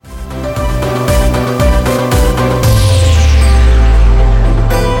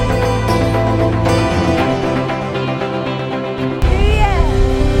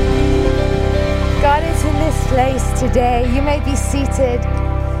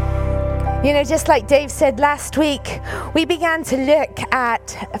You know, just like Dave said last week, we began to look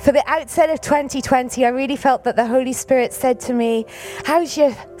at, for the outset of 2020, I really felt that the Holy Spirit said to me, how's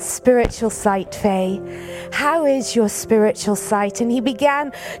your spiritual sight, Faye? How is your spiritual sight? And he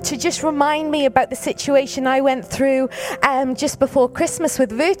began to just remind me about the situation I went through just before Christmas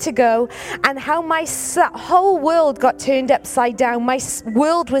with vertigo, and how my whole world got turned upside down. My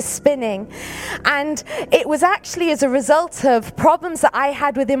world was spinning. And it was actually as a result of problems that I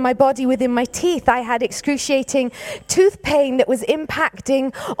had within my body, within my teeth. I had excruciating tooth pain that was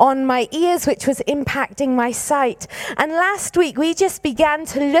impacting on my ears, which was impacting my sight. And last week we just began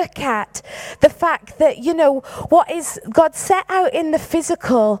to look at the fact that, you know, what is God set out in the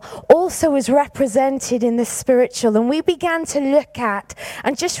physical also is represented in the spiritual. And we began to look at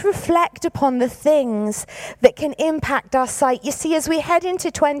and just reflect upon the things that can impact our sight. You see, as we head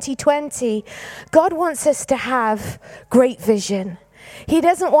into 2020, God wants us to have great vision. He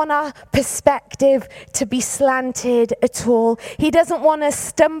doesn't want our perspective to be slanted at all. He doesn't want us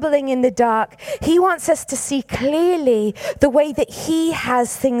stumbling in the dark. He wants us to see clearly the way that He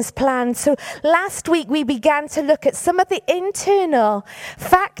has things planned. So last week we began to look at some of the internal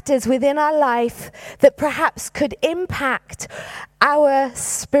factors within our life that perhaps could impact our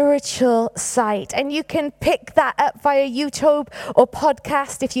spiritual sight. And you can pick that up via YouTube or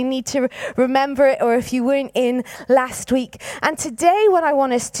podcast if you need to remember it, or if you weren't in last week. And today what I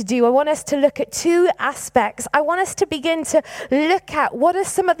want us to do, I want us to look at two aspects. I want us to begin to look at what are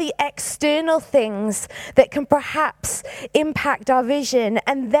some of the external things that can perhaps impact our vision.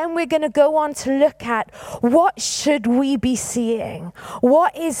 And then we're going to go on to look at what should we be seeing?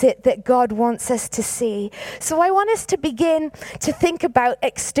 What is it that God wants us to see? So I want us to begin to think about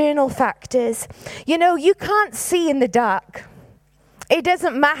external factors. You know, you can't see in the dark. It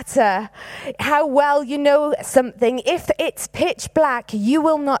doesn't matter how well you know something. If it's pitch black, you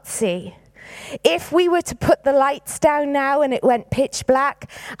will not see. If we were to put the lights down now and it went pitch black,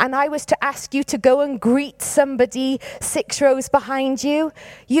 and I was to ask you to go and greet somebody 6 rows behind you,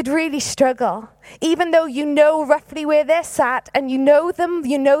 you'd really struggle. Even though you know roughly where they're sat and you know them,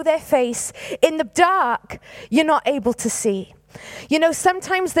 you know their face, in the dark, you're not able to see. You know,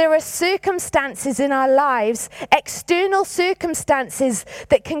 sometimes there are circumstances in our lives, external circumstances,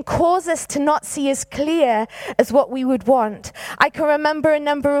 that can cause us to not see as clear as what we would want. I can remember a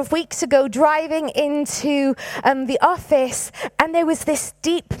number of weeks ago driving into the office, and there was this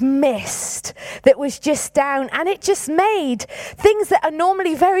deep mist that was just down, and it just made things that are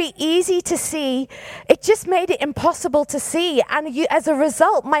normally very easy to see, it just made it impossible to see. And as a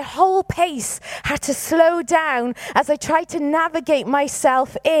result, my whole pace had to slow down as I tried to navigate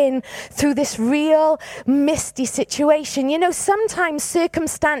myself in through this real misty situation. You know, sometimes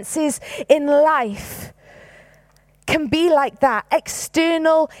circumstances in life can be like that.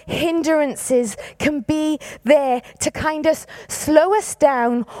 External hindrances can be there to kind of slow us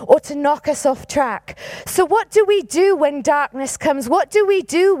down or to knock us off track. So what do we do when darkness comes? What do we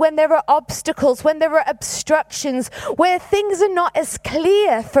do when there are obstacles, when there are obstructions, where things are not as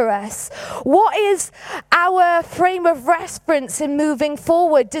clear for us? What is our frame of reference in moving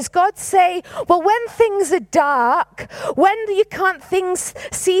forward? Does God say, well, when things are dark, when you can't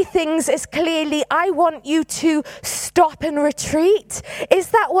see things as clearly, I want you to stop and retreat? Is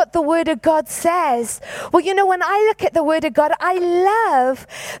that what the Word of God says? Well, you know, when I look at the Word of God, I love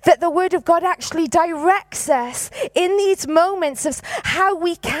that the Word of God actually directs us in these moments of how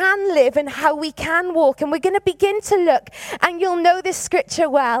we can live and how we can walk. And we're going to begin to look, and you'll know this scripture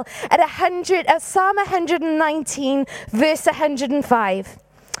well, at Psalm 119, verse 105.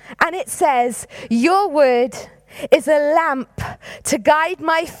 And it says, your word is a lamp to guide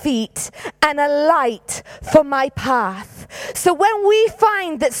my feet and a light for my path. So when we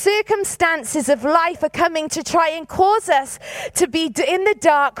find that circumstances of life are coming to try and cause us to be in the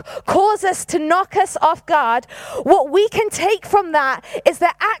dark, cause us to knock us off guard, what we can take from that is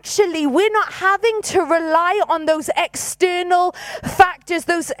that actually we're not having to rely on those external factors,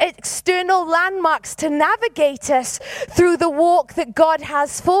 those external landmarks to navigate us through the walk that God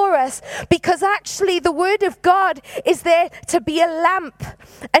has for us, because actually the Word of God is there to be a lamp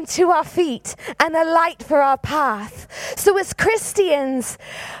unto our feet and a light for our path. So as Christians,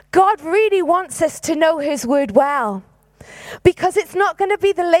 God really wants us to know His Word well. Because it's not going to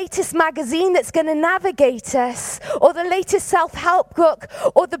be the latest magazine that's going to navigate us, or the latest self-help book,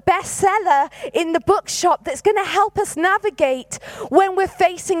 or the bestseller in the bookshop that's going to help us navigate when we're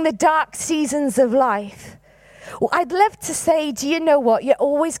facing the dark seasons of life. Well, I'd love to say, do you know what? You're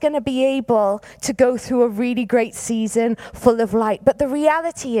always going to be able to go through a really great season full of light. But the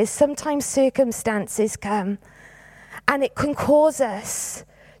reality is sometimes circumstances come and it can cause us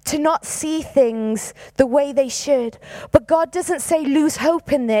to not see things the way they should. But God doesn't say lose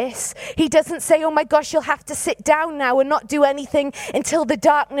hope in this. He doesn't say, oh my gosh, you'll have to sit down now and not do anything until the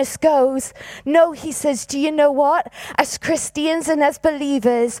darkness goes. No, he says, do you know what? As Christians and as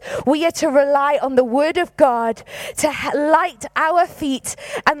believers, we are to rely on the word of God to light our feet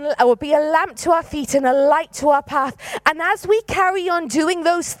and or be a lamp to our feet and a light to our path. And as we carry on doing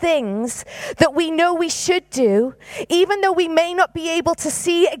those things that we know we should do, even though we may not be able to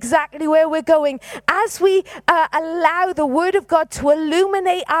see exactly where we're going, as we allow the word of God to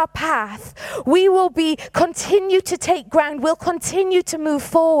illuminate our path, we will continue to take ground. We'll continue to move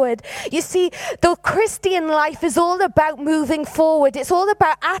forward. You see, the Christian life is all about moving forward. It's all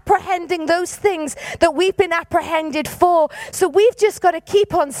about apprehending those things that we've been apprehended for. So we've just got to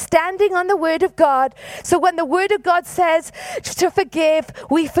keep on standing on the word of God. So when the word of God says to forgive,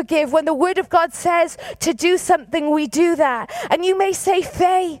 we forgive. When the word of God says to do something, we do that. And you may say,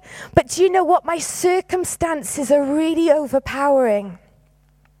 Faye, but do you know what? My circumstances are really overpowering.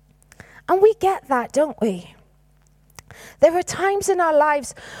 And we get that, don't we? There are times in our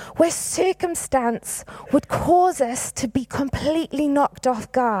lives where circumstance would cause us to be completely knocked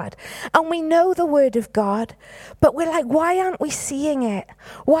off guard. And we know the word of God, but we're like, why aren't we seeing it?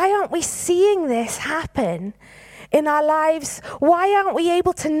 Why aren't we seeing this happen in our lives? Why aren't we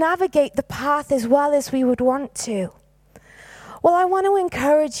able to navigate the path as well as we would want to? Well, I want to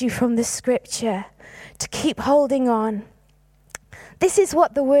encourage you from the scripture to keep holding on. This is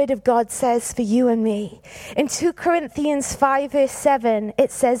what the word of God says for you and me. In 2 Corinthians 5 verse 7,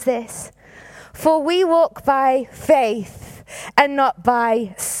 it says this, for we walk by faith and not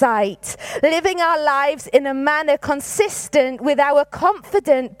by sight, living our lives in a manner consistent with our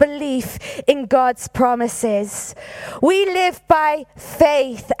confident belief in God's promises. We live by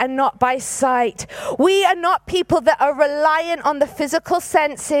faith and not by sight. We are not people that are reliant on the physical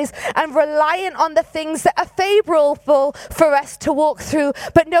senses and reliant on the things that are favorable for us to walk through.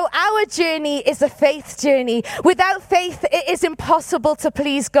 But no, our journey is a faith journey. Without faith, it is impossible to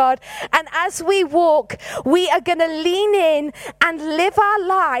please God. And as we walk, we are going to lean in and live our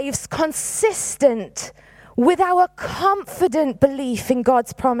lives consistent with our confident belief in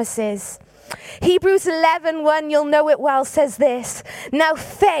God's promises. Hebrews 11:1, you'll know it well, says this, now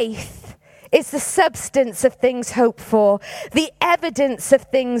faith is the substance of things hoped for, the evidence of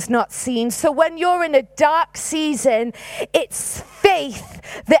things not seen. So when you're in a dark season, it's faith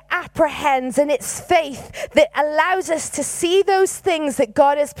that apprehends, and it's faith that allows us to see those things that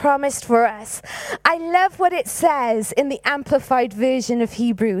God has promised for us. I love what it says in the Amplified version of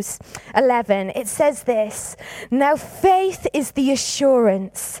Hebrews 11. It says this, now faith is the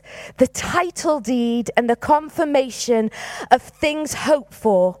assurance, the title deed, and the confirmation of things hoped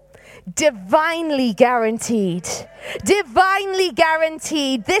for, divinely guaranteed. Divinely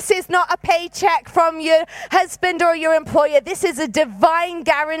guaranteed. This is not a paycheck from your husband or your employer. This is a divine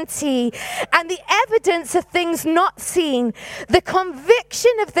guarantee. And the evidence of things not seen, the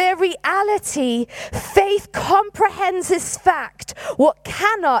conviction of their reality, faith comprehends as fact what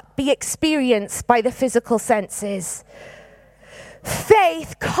cannot be experienced by the physical senses.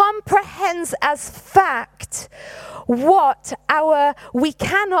 Faith comprehends as fact what we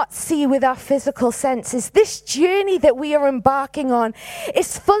cannot see with our physical senses. This journey that we are embarking on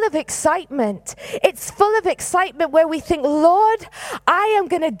is full of excitement. It's full of excitement where we think, Lord, I am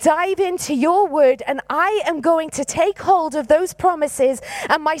going to dive into your word and I am going to take hold of those promises,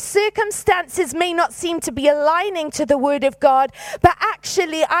 and my circumstances may not seem to be aligning to the word of God, but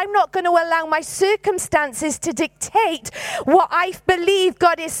actually I'm not going to allow my circumstances to dictate what I believe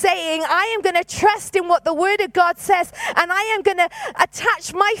God is saying. I am going to trust in what the word of God says, and I am going to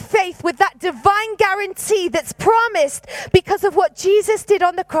attach my faith with that divine guarantee that's promised because of what Jesus did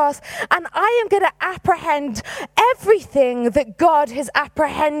on the cross, and I am going to apprehend everything that God has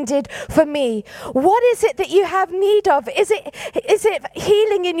apprehended for me. What is it that you have need of? Is it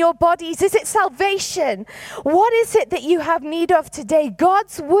healing in your bodies? Is it salvation? What is it that you have need of today?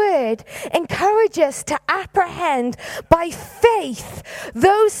 God's word encourages us to apprehend by faith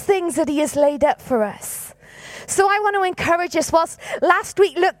those things that he has laid up for us. So I want to encourage us, whilst last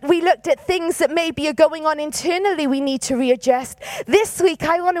week we looked at things that maybe are going on internally we need to readjust, this week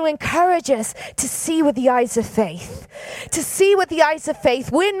I want to encourage us to see with the eyes of faith. To see with the eyes of faith.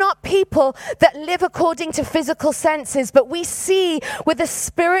 We're not people that live according to physical senses, but we see with the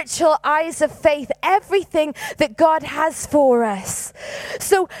spiritual eyes of faith everything that God has for us.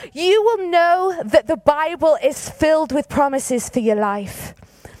 So you will know that the Bible is filled with promises for your life.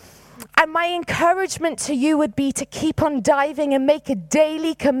 And my encouragement to you would be to keep on diving and make a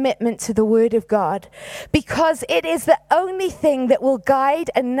daily commitment to the Word of God, because it is the only thing that will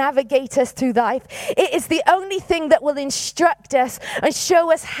guide and navigate us through life. It is the only thing that will instruct us and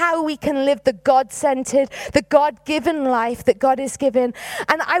show us how we can live the God-centered, the God-given life that God has given.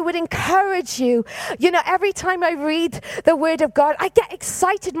 And I would encourage you, every time I read the Word of God, I get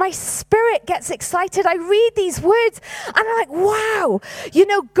excited. My spirit gets excited. I read these words and I'm like, wow,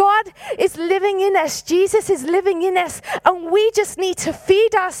 God is living in us. Jesus is living in us. And we just need to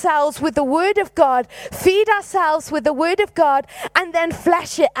feed ourselves with the Word of God, feed ourselves with the Word of God, and then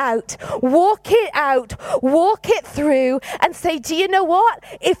flesh it out, walk it through, and say, do you know what?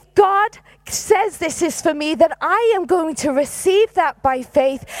 If God says this is for me, that I am going to receive that by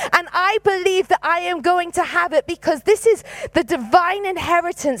faith, and I believe that I am going to have it, because this is the divine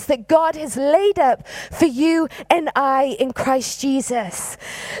inheritance that God has laid up for you and I in Christ Jesus.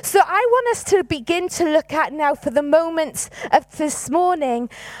 So I want us to begin to look at now, for the moments of this morning,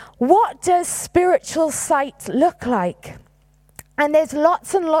 what does spiritual sight look like? And there's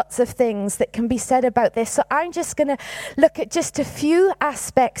lots and lots of things that can be said about this. So I'm just going to look at just a few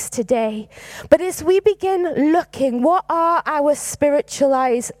aspects today. But as we begin looking, what are our spiritual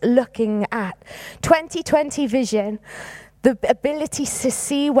eyes looking at? 2020 vision, the ability to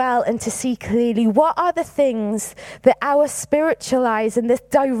see well and to see clearly. What are the things that our spiritual eyes and the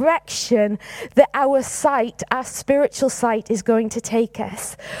direction that our spiritual sight is going to take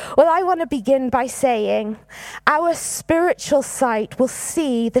us? Well, I want to begin by saying our spiritual sight will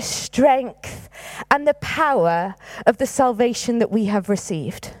see the strength and the power of the salvation that we have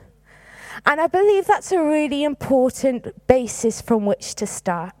received. And I believe that's a really important basis from which to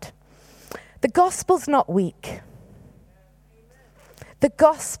start. The gospel's not weak. The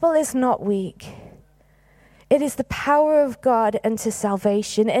gospel is not weak. It is the power of God unto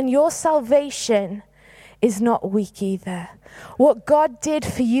salvation. And your salvation is not weak either. What God did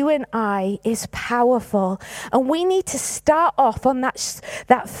for you and I is powerful. And we need to start off on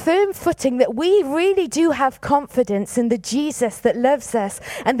that firm footing that we really do have confidence in the Jesus that loves us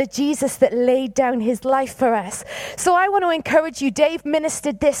and the Jesus that laid down his life for us. So I want to encourage you. Dave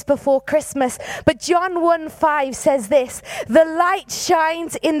ministered this before Christmas, but John 1:5 says this: the light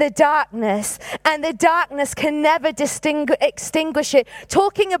shines in the darkness, and the darkness can never extinguish it.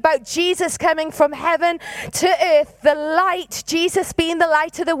 Talking about Jesus coming from heaven to earth, the light, Jesus being the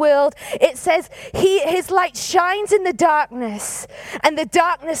light of the world, it says his light shines in the darkness, and the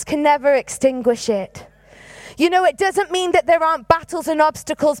darkness can never extinguish it. It doesn't mean that there aren't battles and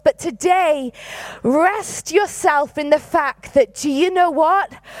obstacles, but today, rest yourself in the fact that, do you know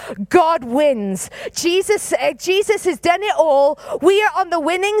what? God wins. Jesus has done it all. We are on the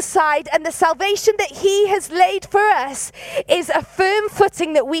winning side, and the salvation that he has laid for us is a firm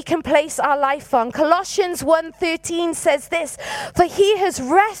footing that we can place our life on. Colossians 1:13 says this: for he has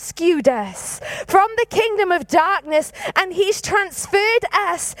rescued us from the kingdom of darkness, and he's transferred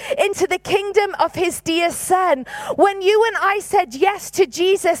us into the kingdom of his dear Son. When you and I said yes to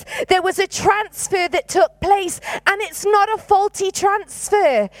Jesus, there was a transfer that took place, and it's not a faulty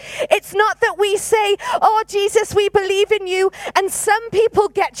transfer. It's not that we say, oh, Jesus, we believe in you, and some people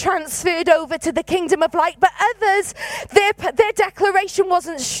get transferred over to the kingdom of light, but others, their declaration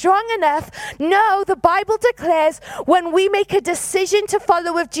wasn't strong enough. No, the Bible declares when we make a decision to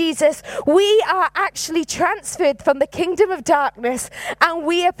follow with Jesus, we are actually transferred from the kingdom of darkness, and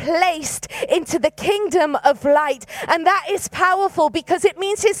we are placed into the kingdom of light. And that is powerful, because it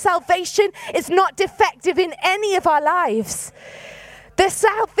means his salvation is not defective in any of our lives. The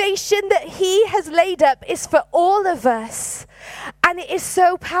salvation that he has laid up is for all of us. And it is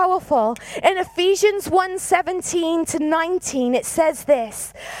so powerful. In Ephesians 1:17 to 19, it says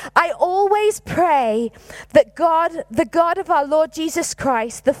this: I always pray that God, the God of our Lord Jesus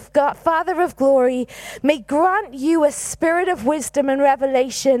Christ, the Father of glory, may grant you a spirit of wisdom and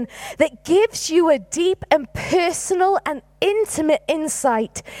revelation that gives you a deep and personal and intimate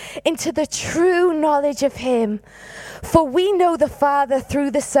insight into the true knowledge of him. For we know the Father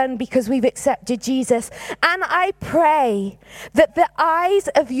through the Son, because we've accepted Jesus. And I pray that the eyes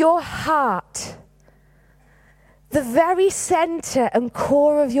of your heart, the very center and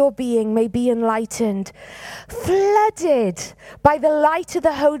core of your being, may be enlightened, flooded by the light of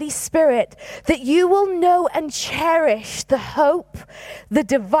the Holy Spirit, that you will know and cherish the hope, the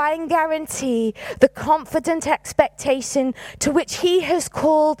divine guarantee, the confident expectation to which he has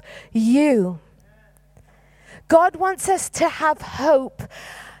called you. God wants us to have hope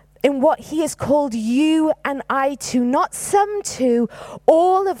in what he has called you and I to, not some to,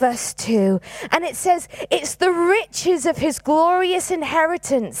 all of us to. And it says it's the riches of his glorious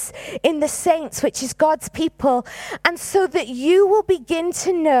inheritance in the saints, which is God's people. And so that you will begin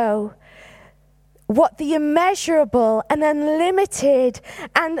to know what the immeasurable and unlimited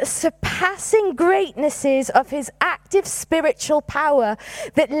and surpassing greatness is of his active spiritual power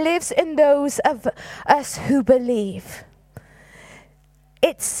that lives in those of us who believe.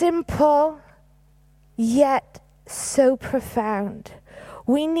 It's simple, yet so profound.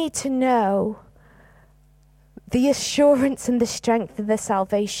 We need to know the assurance and the strength of the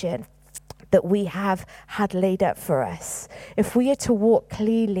salvation that we have had laid up for us. If we are to walk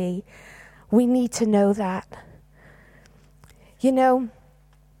clearly, we need to know that. You know,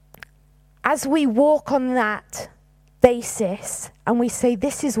 as we walk on that basis and we say,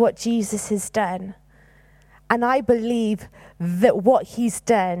 this is what Jesus has done, and I believe that what he's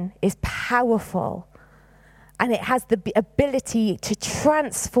done is powerful and it has the ability to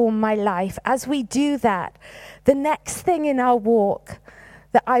transform my life. As we do that, the next thing in our walk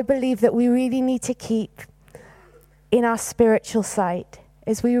that I believe that we really need to keep in our spiritual sight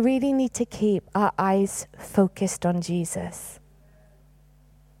is we really need to keep our eyes focused on Jesus.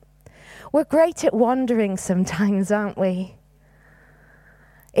 We're great at wandering sometimes, aren't we?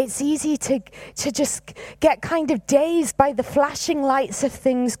 It's easy to just get kind of dazed by the flashing lights of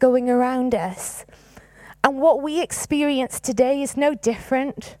things going around us. And what we experience today is no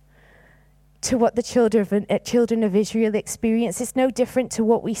different to what the children of Israel experienced. It's no different to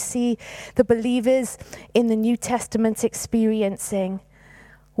what we see the believers in the New Testament experiencing.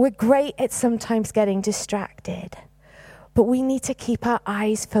 We're great at sometimes getting distracted, but we need to keep our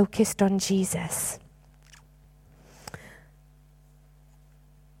eyes focused on Jesus.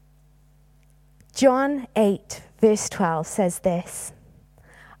 John 8, verse 12 says this: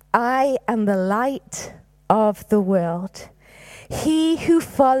 I am the light of the world. He who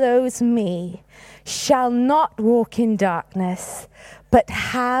follows me shall not walk in darkness, but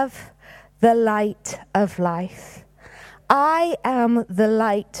have the light of life. I am the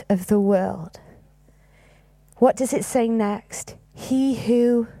light of the world. What does it say next? He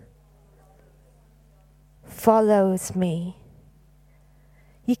who follows me.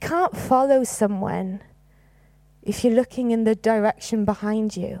 You can't follow someone if you're looking in the direction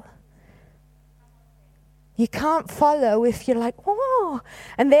behind you. You can't follow if you're like, oh,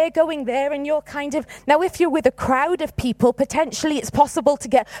 and they're going there and you're kind of... Now, if you're with a crowd of people, potentially it's possible to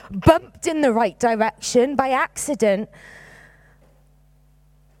get bumped in the right direction by accident.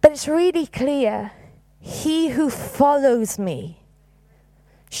 But it's really clear, he who follows me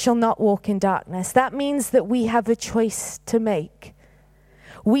shall not walk in darkness. That means that we have a choice to make.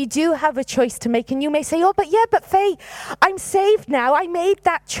 We do have a choice to make. And you may say, but Faye, I'm saved now. I made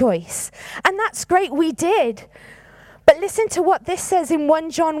that choice. And that's great, we did. But listen to what this says in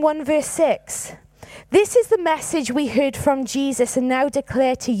 1 John 1 verse 6. This is the message we heard from Jesus and now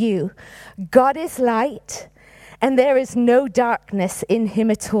declare to you. God is light, and there is no darkness in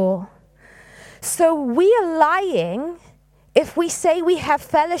him at all. So we are lying if we say we have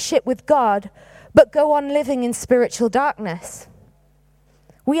fellowship with God, but go on living in spiritual darkness.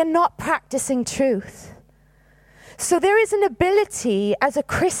 We are not practicing truth. So there is an ability as a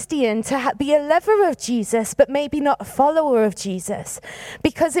Christian to be a lover of Jesus, but maybe not a follower of Jesus.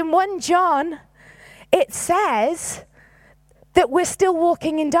 Because in 1 John, it says that we're still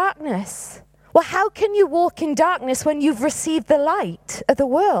walking in darkness. Well, how can you walk in darkness when you've received the light of the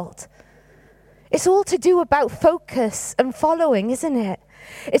world? It's all to do about focus and following, isn't it?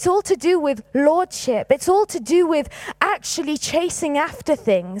 It's all to do with lordship. It's all to do with actually chasing after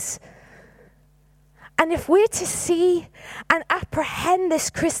things. And if we're to see and apprehend this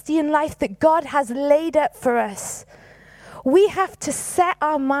Christian life that God has laid up for us, we have to set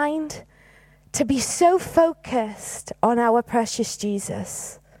our mind to be so focused on our precious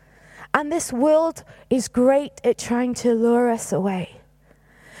Jesus. And this world is great at trying to lure us away.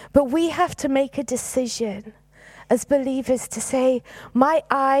 But we have to make a decision as believers to say, my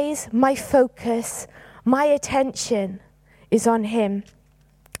eyes, my focus, my attention is on him.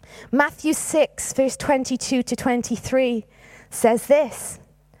 Matthew 6, verse 22 to 23 says this: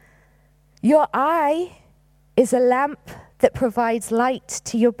 your eye is a lamp that provides light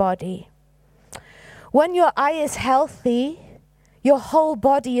to your body. When your eye is healthy, your whole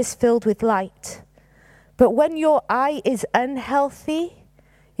body is filled with light. But when your eye is unhealthy,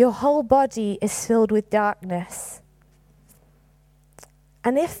 your whole body is filled with darkness.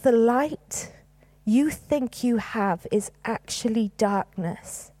 And if the light you think you have is actually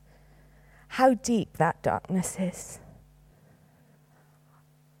darkness, how deep that darkness is.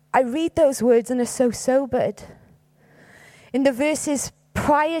 I read those words and are so sobered. In the verses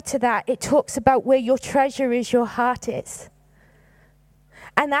prior to that, it talks about where your treasure is, your heart is.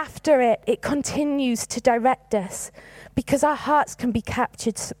 And after it, it continues to direct us because our hearts can be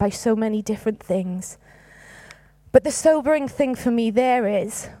captured by so many different things. But the sobering thing for me there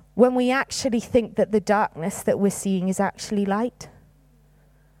is when we actually think that the darkness that we're seeing is actually light.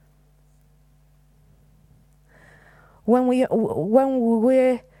 When we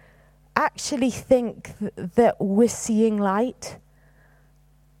actually think that we're seeing light,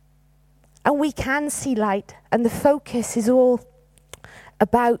 and we can see light, and the focus is all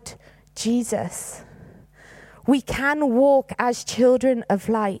about Jesus. We can walk as children of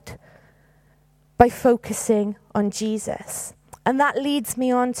light by focusing on Jesus. And that leads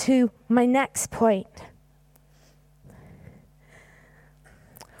me on to my next point.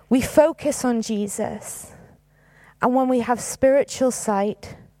 We focus on Jesus. And when we have spiritual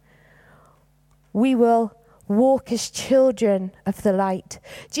sight, we will walk as children of the light.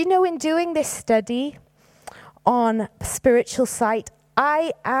 Do you know, in doing this study on spiritual sight,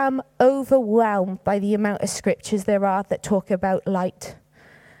 I am overwhelmed by the amount of scriptures there are that talk about light.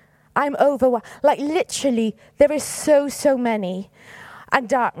 I'm overwhelmed. Like literally, there is so many. And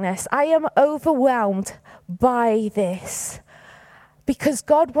darkness. I am overwhelmed by this. Because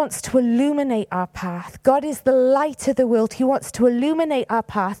God wants to illuminate our path. God is the light of the world. He wants to illuminate our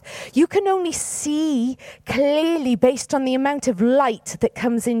path. You can only see clearly based on the amount of light that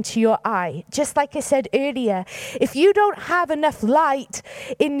comes into your eye. Just like I said earlier, if you don't have enough light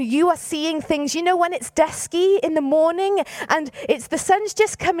you are seeing things, you know, when it's dusky in the morning and the sun's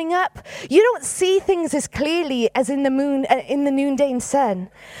just coming up, you don't see things as clearly as in the noonday sun,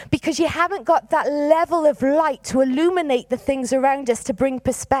 because you haven't got that level of light to illuminate the things around us, to bring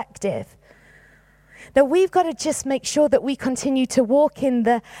perspective. Now we've got to just make sure that we continue to walk in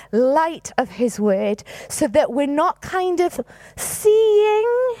the light of his word so that we're not kind of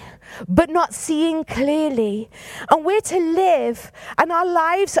seeing but not seeing clearly. And we're to live, and our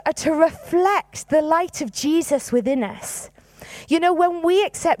lives are to reflect the light of Jesus within us. You know, when we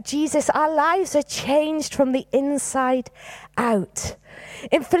accept Jesus, our lives are changed from the inside out.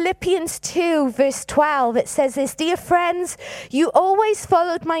 In Philippians 2, verse 12, it says this: "Dear friends, you always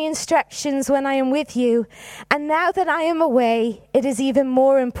followed my instructions when I am with you, and now that I am away, it is even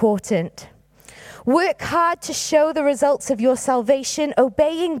more important. Work hard to show the results of your salvation,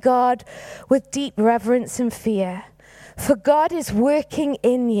 obeying God with deep reverence and fear. For God is working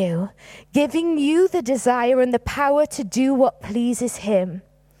in you, giving you the desire and the power to do what pleases him.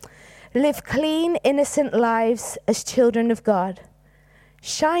 Live clean, innocent lives as children of God,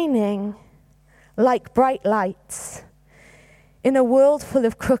 shining like bright lights in a world full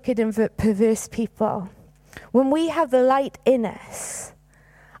of crooked and perverse people." When we have the light in us,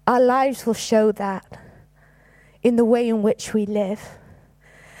 our lives will show that in the way in which we live.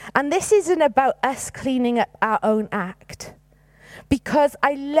 And this isn't about us cleaning up our own act. Because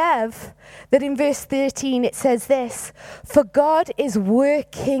I love that in verse 13 it says this: "For God is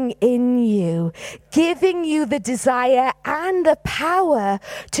working in you, giving you the desire and the power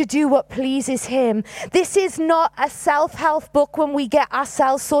to do what pleases him." This is not a self-help book when we get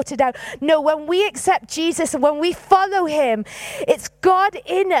ourselves sorted out. No, when we accept Jesus and when we follow him, it's God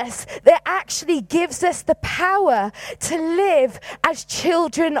in us that actually gives us the power to live as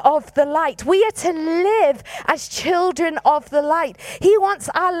children of the light. We are to live as children of the light. He wants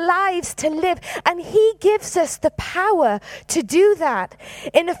our lives to live, and he gives us the power to do that.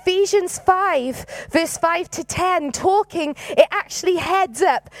 In Ephesians 5, verse 5 to 10, it actually heads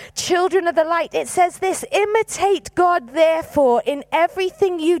up children of the light. It says this: "Imitate God, therefore, in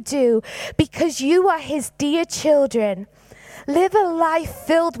everything you do, because you are his dear children. Live a life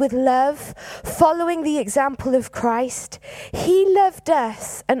filled with love, following the example of Christ. He loved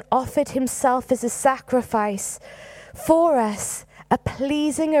us and offered himself as a sacrifice for us, a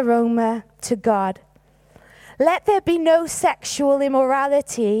pleasing aroma to God. Let there be no sexual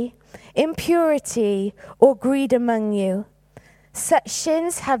immorality, impurity, or greed among you. Such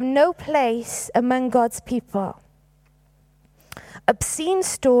sins have no place among God's people. Obscene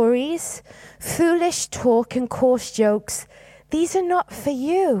stories, foolish talk, and coarse jokes, these are not for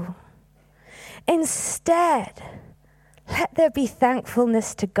you. Instead, let there be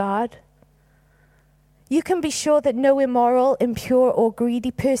thankfulness to God. You can be sure that no immoral, impure, or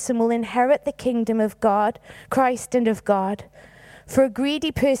greedy person will inherit the kingdom of God, Christ, and of God. For a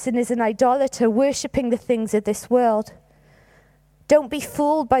greedy person is an idolater, worshipping the things of this world. Don't be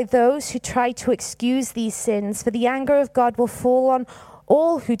fooled by those who try to excuse these sins, for the anger of God will fall on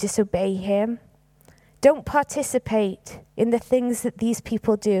all who disobey him. Don't participate in the things that these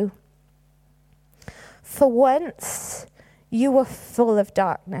people do. For once, you were full of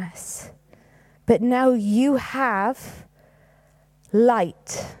darkness, but now you have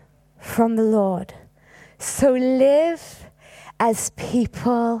light from the Lord. So live as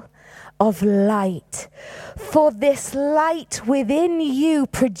people of light. For this light within you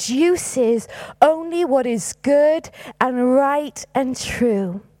produces only what is good and right and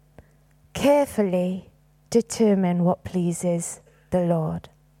true. Carefully determine what pleases the Lord.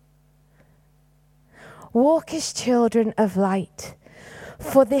 Walk as children of light.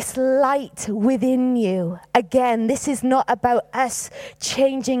 For this light within you, again, this is not about us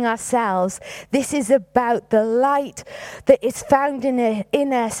changing ourselves. This is about the light that is found in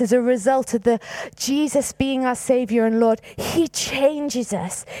us as a result of the Jesus being our Savior and Lord. He changes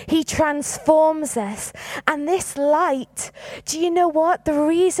us. He transforms us. And this light, do you know what? The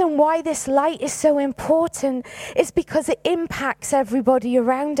reason why this light is so important is because it impacts everybody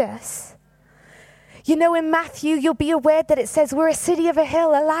around us. You know, in Matthew, you'll be aware that it says we're a city of a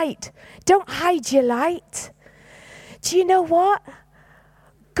hill, a light. Don't hide your light. Do you know what?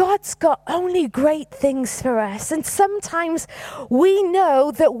 God's got only great things for us. And sometimes we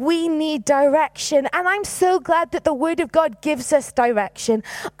know that we need direction. And I'm so glad that the Word of God gives us direction.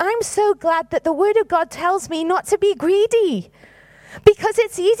 I'm so glad that the Word of God tells me not to be greedy. Because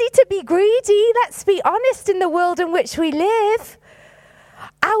it's easy to be greedy, let's be honest, in the world in which we live.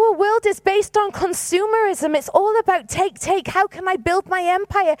 Our world is based on consumerism. It's all about take. How can I build my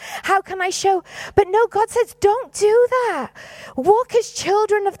empire? How can I show? But no, God says, don't do that. Walk as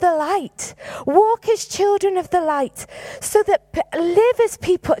children of the light. Walk as children of the light. So that live as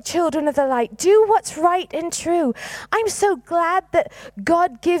people, children of the light. Do what's right and true. I'm so glad that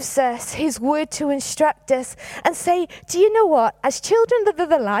God gives us his word to instruct us and say, do you know what? As children of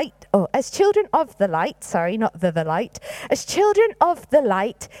the light, as children of the light, sorry, not the light, as children of the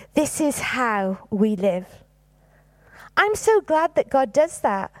light, this is how we live. I'm so glad that God does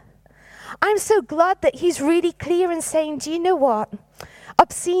that. I'm so glad that he's really clear in saying, do you know what?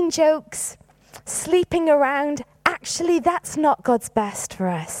 Obscene jokes, sleeping around, actually that's not God's best for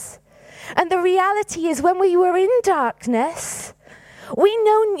us. And the reality is when we were in darkness, we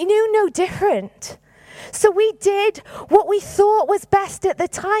knew no different. So we did what we thought was best at the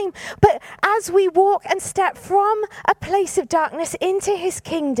time. But as we walk and step from a place of darkness into his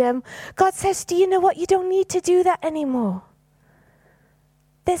kingdom, God says, do you know what? You don't need to do that anymore.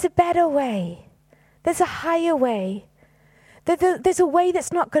 There's a better way. There's a higher way. There's a way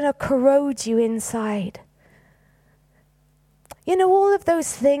that's not going to corrode you inside. You know, all of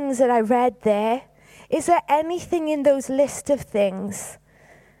those things that I read there, is there anything in those list of things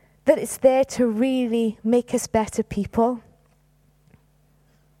that it's there to really make us better people?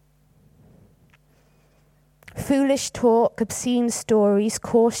 Foolish talk, obscene stories,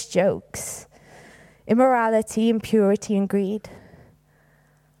 coarse jokes, immorality, impurity, and greed.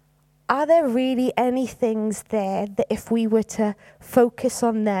 Are there really any things there that if we were to focus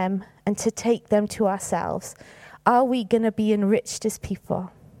on them and to take them to ourselves, are we going to be enriched as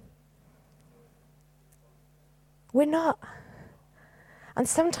people? We're not. And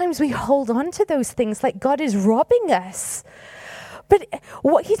sometimes we hold on to those things like God is robbing us. But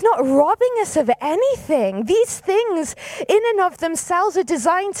he's not robbing us of anything. These things in and of themselves are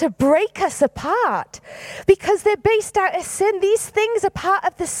designed to break us apart because they're based out of sin. These things are part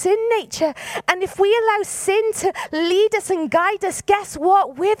of the sin nature. And if we allow sin to lead us and guide us, guess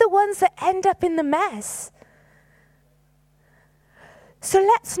what? We're the ones that end up in the mess. So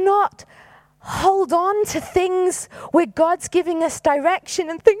let's not hold on to things where God's giving us direction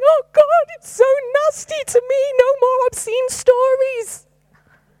and think, oh God, it's so nasty to me. No more obscene stories.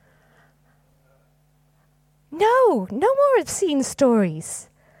 No more obscene stories.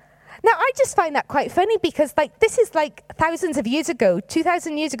 Now, I just find that quite funny because this is thousands of years ago,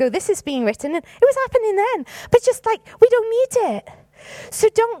 2,000 years ago, this is being written and it was happening then. But just we don't need it. So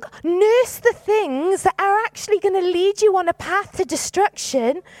don't nurse the things that are actually going to lead you on a path to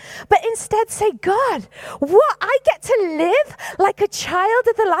destruction, but instead say, God, what? I get to live like a child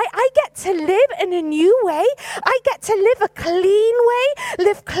of the light. I get to live in a new way. I get to live a clean way,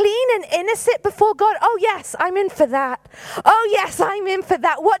 live clean and innocent before God. Oh, yes, I'm in for that. Oh, yes, I'm in for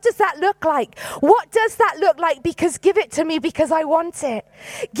that. What does that look like? What does that look like? Because give it to me because I want it.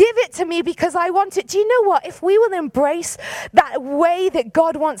 Give it to me because I want it. Do you know what? If we will embrace that way that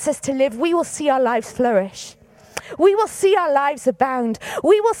God wants us to live, we will see our lives flourish. we will see our lives abound.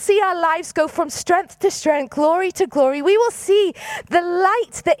 We will see our lives go from strength to strength, glory to glory. We will see the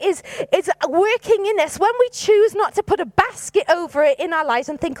light that is working in us when we choose not to put a basket over it in our lives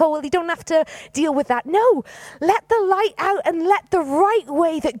and think, oh, well, you don't have to deal with that. No, let the light out and let the right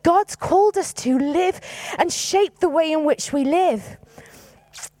way that God's called us to live and shape the way in which we live.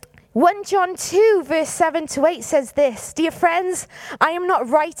 1 John 2 verse 7 to 8 says this, "Dear friends, I am not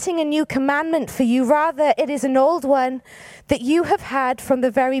writing a new commandment for you. Rather, it is an old one that you have had from the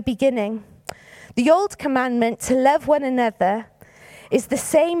very beginning. The old commandment to love one another is the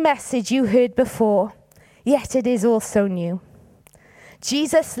same message you heard before, yet it is also new.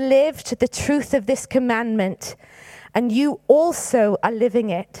 Jesus lived the truth of this commandment, and you also are living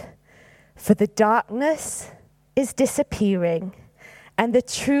it. For the darkness is disappearing, and the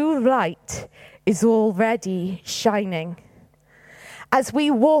true light is already shining." As we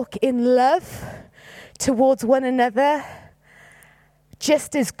walk in love towards one another,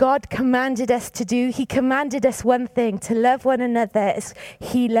 just as God commanded us to do, he commanded us one thing, to love one another as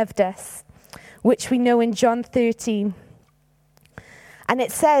he loved us, which we know in John 13. And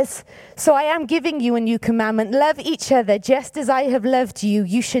it says, "So I am giving you a new commandment. Love each other just as I have loved you.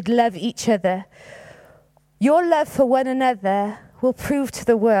 You should love each other. Your love for one another will prove to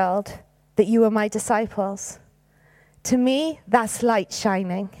the world that you are my disciples." To me, that's light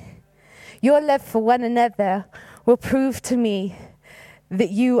shining. Your love for one another will prove to me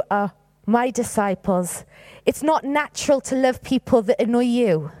that you are my disciples. It's not natural to love people that annoy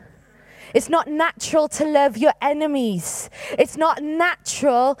you. It's not natural to love your enemies. It's not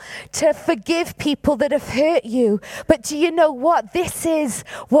natural to forgive people that have hurt you. But do you know what? This is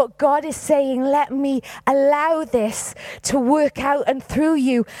what God is saying. Let me allow this to work out and through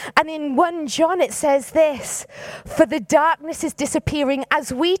you. And in 1 John it says this, "For the darkness is disappearing,"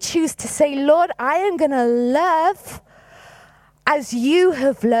 as we choose to say, "Lord, I am going to love as you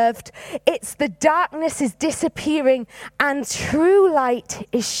have loved." It's the darkness is disappearing and true light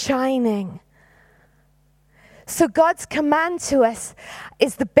is shining. So God's command to us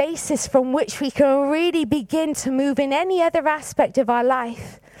is the basis from which we can really begin to move in any other aspect of our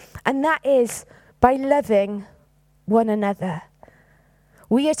life. And that is by loving one another.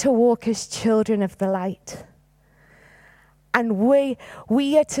 We are to walk as children of the light. And we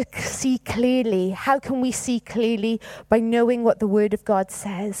are to see clearly. How can we see clearly? By knowing what the Word of God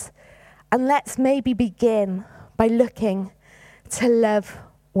says. And let's maybe begin by looking to love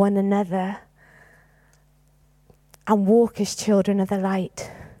one another and walk as children of the light.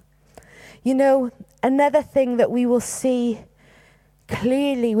 You know, another thing that we will see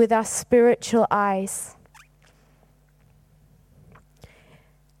clearly with our spiritual eyes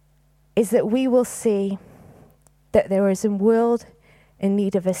is that we will see that there is a world in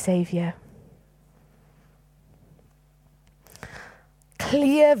need of a Savior.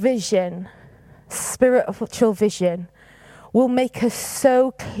 Clear vision, spiritual vision, will make us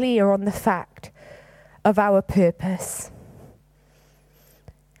so clear on the fact of our purpose.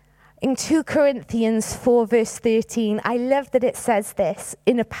 In 2 Corinthians 4 verse 13, I love that it says this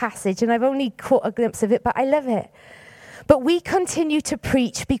in a passage, and I've only caught a glimpse of it, but I love it. "But we continue to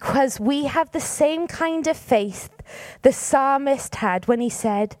preach because we have the same kind of faith the psalmist had when he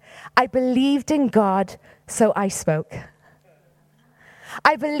said, 'I believed in God, so I spoke.'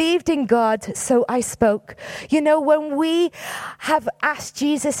 I believed in God, so I spoke." You know, when we have asked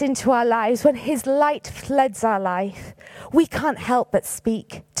Jesus into our lives, when his light floods our life, we can't help but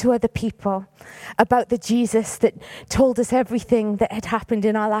speak to other people about the Jesus that told us everything that had happened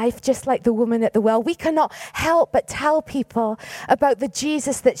in our life, just like the woman at the well. We cannot help but tell people about the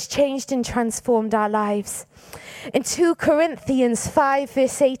Jesus that's changed and transformed our lives. In 2 Corinthians 5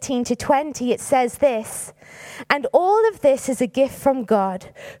 verse 18 to 20, it says this, "And all of this is a gift from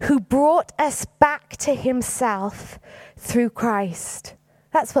God, who brought us back to himself through Christ."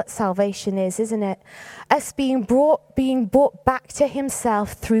 That's what salvation is, isn't it? Us being brought back to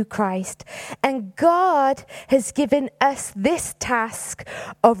himself through Christ. And God has given us this task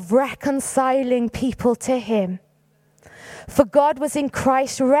of reconciling people to him. For God was in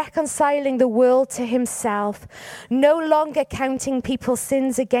Christ reconciling the world to himself, no longer counting people's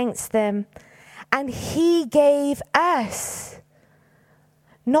sins against them. And he gave us,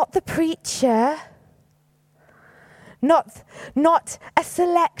 not the preacher, not a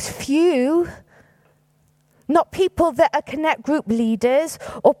select few, not people that are connect group leaders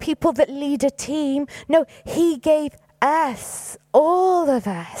or people that lead a team. No, he gave us, all of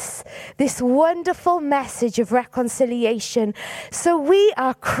us, this wonderful message of reconciliation. So we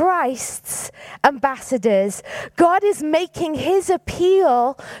are Christ's ambassadors. God is making his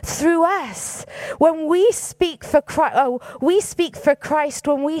appeal through us. When we speak for Christ,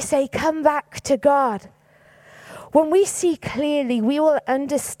 when we say, come back to God. When we see clearly, we will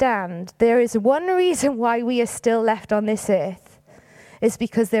understand there is one reason why we are still left on this earth. It's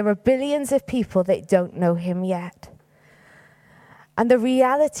because there are billions of people that don't know him yet. And the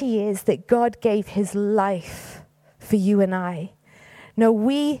reality is that God gave his life for you and I. Now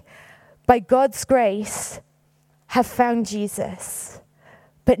we, by God's grace, have found Jesus.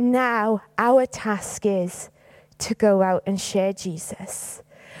 But now our task is to go out and share Jesus.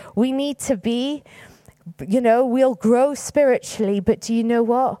 We need to be, we'll grow spiritually, but do you know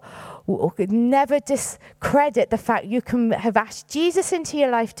what? Never discredit the fact you can have asked Jesus into your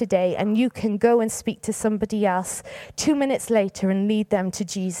life today and you can go and speak to somebody else 2 minutes later and lead them to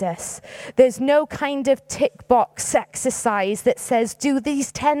Jesus. There's no kind of tick box exercise that says do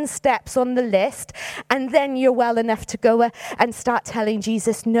these 10 steps on the list and then you're well enough to go and start telling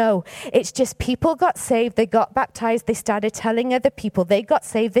Jesus. No, it's just people got saved, they got baptized, they started telling other people. They got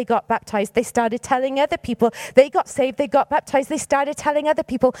saved, they got baptized, they started telling other people. They got saved, they got baptized, they started telling other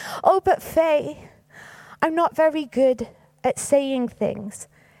people. Oh, but Faye, I'm not very good at saying things.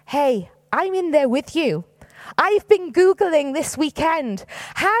 Hey, I'm in there with you. I've been Googling this weekend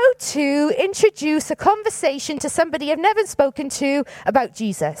how to introduce a conversation to somebody I've never spoken to about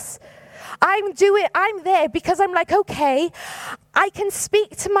Jesus. I'm there because I'm like, okay, I can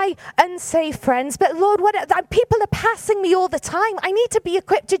speak to my unsaved friends, but Lord, people are passing me all the time. I need to be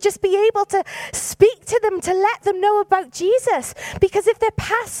equipped to just be able to speak to them, to let them know about Jesus. Because if they're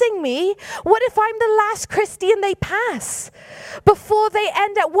passing me, what if I'm the last Christian they pass before they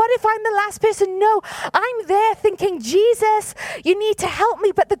end up? What if I'm the last person? No, I'm there thinking, Jesus, you need to help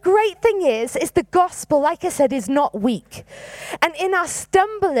me. But the great thing is the gospel, like I said, is not weak. And in our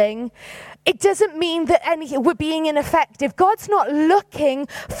stumbling, it doesn't mean that we're being ineffective. God's not looking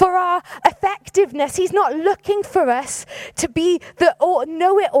for our effectiveness. He's not looking for us to be the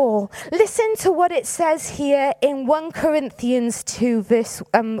know-it-all. Listen to what it says here in 1 Corinthians 2, verse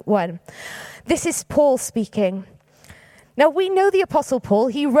 1. This is Paul speaking. Now, we know the Apostle Paul.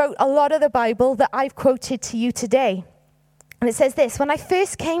 He wrote a lot of the Bible that I've quoted to you today. And it says this, when I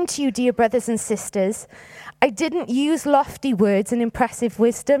first came to you, dear brothers and sisters, I didn't use lofty words and impressive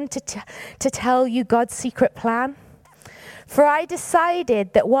wisdom to tell you God's secret plan. For I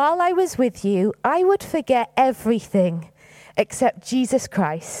decided that while I was with you, I would forget everything except Jesus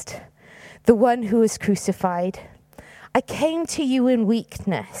Christ, the one who was crucified. I came to you in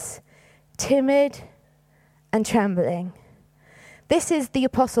weakness, timid and trembling. This is the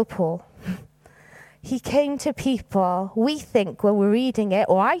Apostle Paul. He came to people, we think when we're reading it,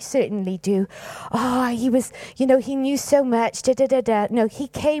 or I certainly do, he was, he knew so much, No, he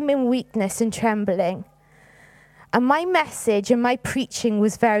came in weakness and trembling. And my message and my preaching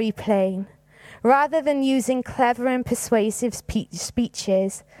was very plain. Rather than using clever and persuasive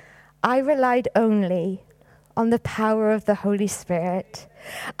speeches, I relied only on the power of the Holy Spirit.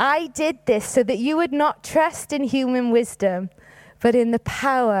 I did this so that you would not trust in human wisdom, but in the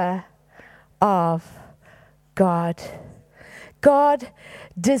power of God. God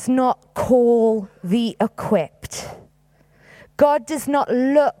does not call the equipped. God does not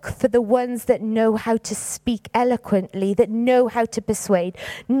look for the ones that know how to speak eloquently, that know how to persuade.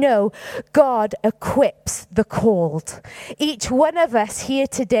 No, God equips the called. Each one of us here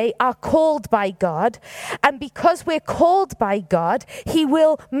today are called by God. And because we're called by God, he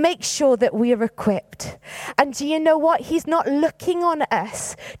will make sure that we are equipped. And do you know what? He's not looking on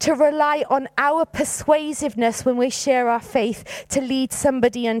us to rely on our persuasiveness when we share our faith to lead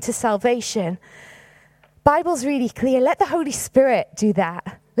somebody unto salvation. Bible's really clear. Let the Holy Spirit do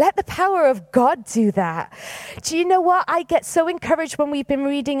that. Let the power of God do that. Do you know what? I get so encouraged when we've been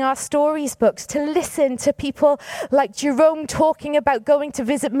reading our stories books to listen to people like Jerome talking about going to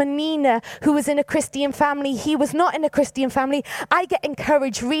visit Menina, who was in a Christian family. He was not in a Christian family. I get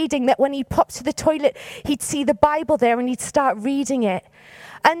encouraged reading that when he'd pop to the toilet, he'd see the Bible there and he'd start reading it.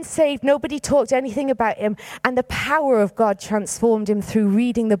 Unsaved, nobody talked anything about him, and the power of God transformed him through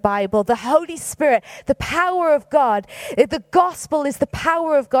reading the Bible. The Holy Spirit, the power of God, the gospel is the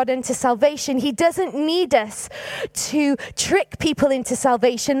power of God into salvation. He doesn't need us to trick people into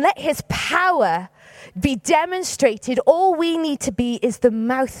salvation. Let his power be demonstrated. All we need to be is the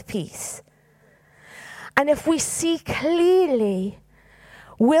mouthpiece. And if we see clearly,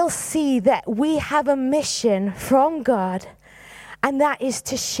 we'll see that we have a mission from God, and that is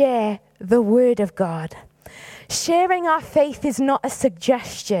to share the word of God. Sharing our faith is not a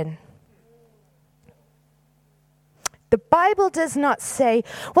suggestion. The Bible does not say,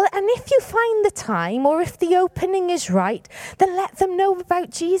 well, and if you find the time or if the opening is right, then let them know about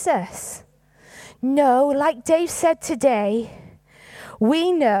Jesus. No, like Dave said today,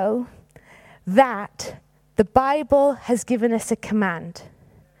 we know that the Bible has given us a command,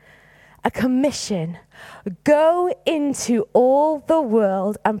 a commission. Go into all the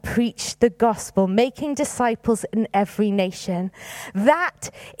world and preach the gospel, making disciples in every nation.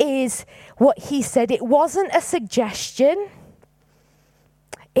 That is what he said. It wasn't a suggestion.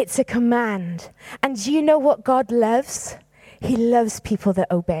 It's a command. And do you know what God loves? He loves people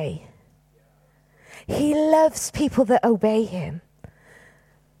that obey. He loves people that obey him.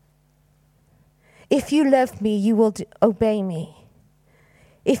 If you love me, you will obey me.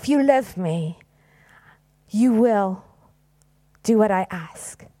 If you love me, you will do what I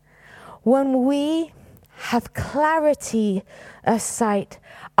ask. When we have clarity of sight,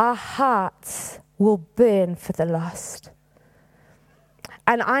 our hearts will burn for the lost.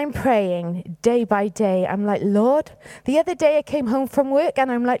 And I'm praying day by day. I'm like, Lord, the other day I came home from work and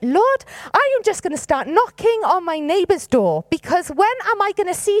I'm like, Lord, I am just going to start knocking on my neighbor's door, because when am I going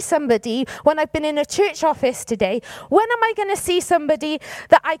to see somebody, when I've been in a church office today, when am I going to see somebody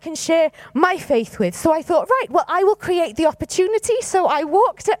that I can share my faith with? So I thought, right, well, I will create the opportunity. So I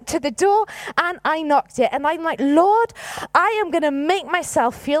walked up to the door and I knocked it. And I'm like, Lord, I am going to make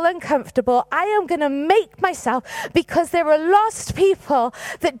myself feel uncomfortable. I am going to make myself, because there are lost people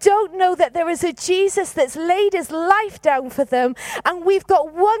that don't know that there is a Jesus that's laid his life down for them. And we've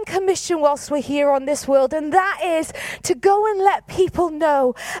got one commission whilst we're here on this world, and that is to go and let people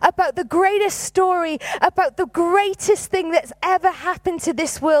know about the greatest story, about the greatest thing that's ever happened to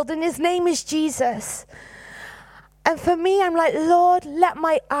this world, and his name is Jesus. And for me, I'm like, Lord, let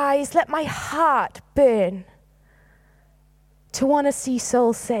my eyes, let my heart burn to want to see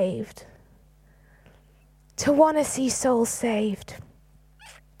souls saved. To want to see souls saved.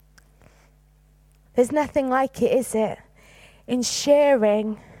 There's nothing like it, is it? In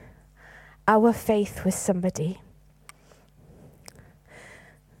sharing our faith with somebody.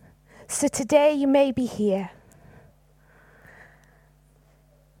 So today you may be here.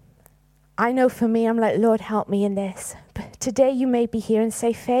 I know for me, I'm like, Lord, help me in this. But today you may be here and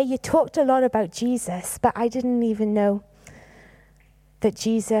say, Faye, you talked a lot about Jesus, but I didn't even know that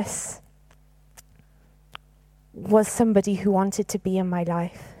Jesus was somebody who wanted to be in my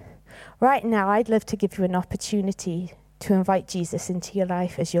life. Right now, I'd love to give you an opportunity to invite Jesus into your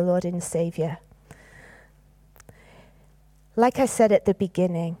life as your Lord and Savior. Like I said at the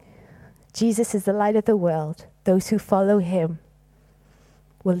beginning, Jesus is the light of the world. Those who follow him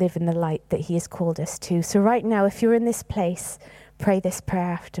will live in the light that he has called us to. So right now, if you're in this place, pray this prayer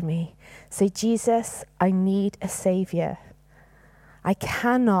after me. Say, Jesus, I need a Savior. I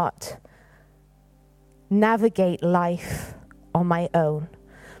cannot navigate life on my own.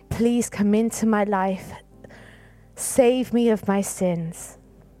 Please come into my life. Save me of my sins.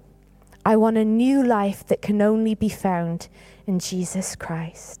 I want a new life that can only be found in Jesus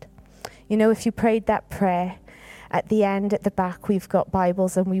Christ. You know, if you prayed that prayer, at the end, at the back, we've got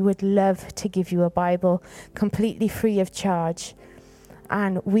Bibles, and we would love to give you a Bible completely free of charge.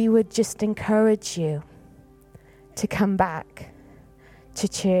 And we would just encourage you to come back to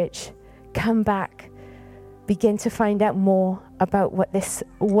church. Come back. Begin to find out more about what this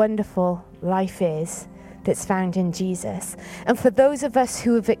wonderful life is that's found in Jesus. And for those of us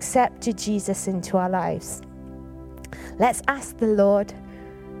who have accepted Jesus into our lives, let's ask the Lord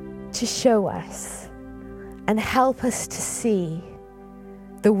to show us and help us to see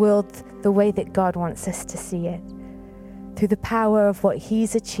the world the way that God wants us to see it, through the power of what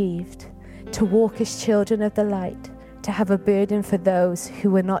he's achieved, to walk as children of the light, to have a burden for those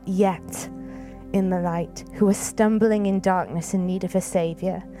who are not yet in the light, who are stumbling in darkness in need of a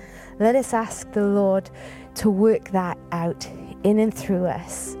Savior. Let us ask the Lord to work that out in and through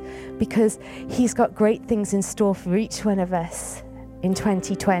us, because he's got great things in store for each one of us in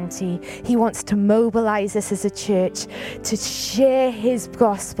 2020. He wants to mobilize us as a church to share his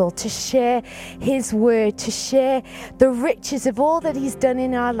gospel, to share his word, to share the riches of all that he's done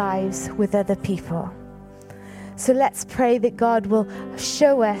in our lives with other people. So let's pray that God will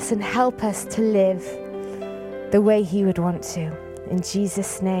show us and help us to live the way he would want to. In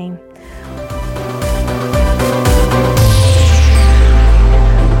Jesus' name.